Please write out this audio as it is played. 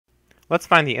Let's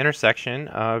find the intersection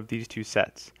of these two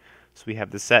sets. So we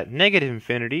have the set negative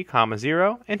infinity, comma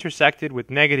 0, intersected with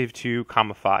negative 2,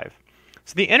 comma 5.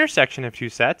 So the intersection of two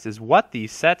sets is what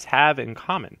these sets have in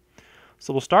common.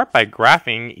 So we'll start by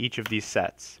graphing each of these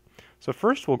sets. So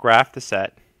first we'll graph the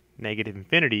set negative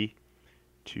infinity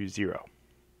to 0.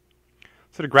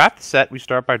 So to graph the set, we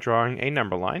start by drawing a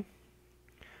number line.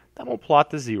 Then we'll plot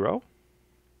the 0.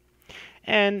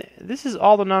 And this is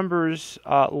all the numbers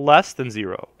less than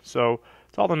 0. So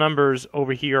it's all the numbers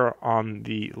over here on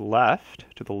the left,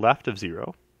 to the left of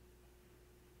 0.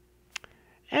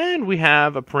 And we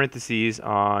have a parentheses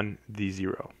on the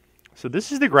 0. So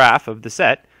this is the graph of the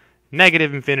set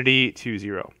negative infinity to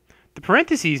 0. The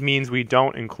parentheses means we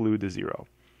don't include the 0.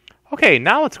 Okay,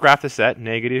 now let's graph the set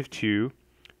negative 2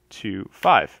 to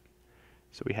 5.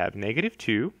 So we have negative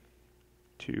 2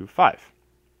 to 5.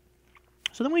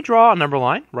 So then we draw a number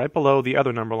line right below the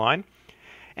other number line.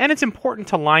 And it's important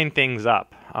to line things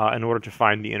up in order to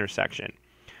find the intersection.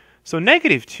 So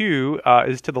negative 2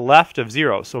 is to the left of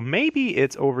 0, so maybe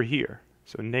it's over here.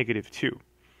 So negative 2.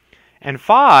 And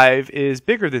 5 is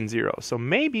bigger than 0, so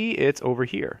maybe it's over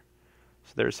here.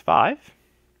 So there's 5.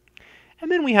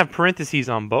 And then we have parentheses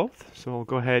on both, so we'll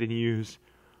go ahead and use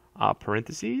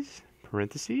parentheses,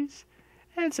 parentheses,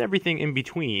 and it's everything in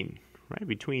between, right,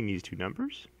 between these two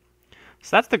numbers.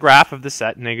 So that's the graph of the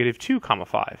set negative 2, comma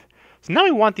 5. So now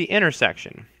we want the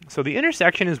intersection. So the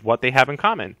intersection is what they have in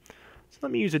common. So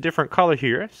let me use a different color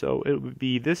here. So it would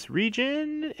be this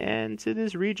region and to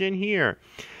this region here.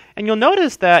 And you'll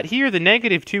notice that here the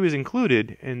negative 2 is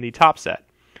included in the top set.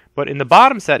 But in the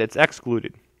bottom set it's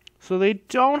excluded. So they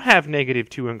don't have negative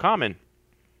 2 in common.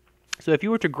 So if you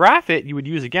were to graph it, you would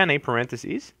use again a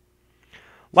parentheses.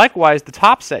 Likewise, the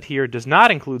top set here does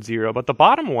not include 0, but the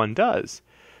bottom one does.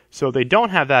 So they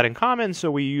don't have that in common,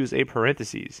 so we use a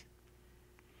parentheses.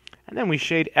 And then we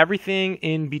shade everything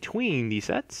in between these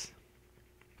sets,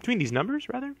 between these numbers,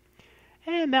 rather.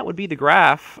 And that would be the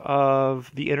graph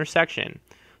of the intersection.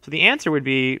 So the answer would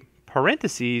be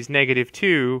parentheses negative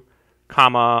 2,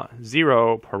 comma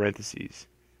 0 parentheses.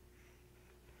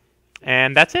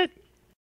 And that's it.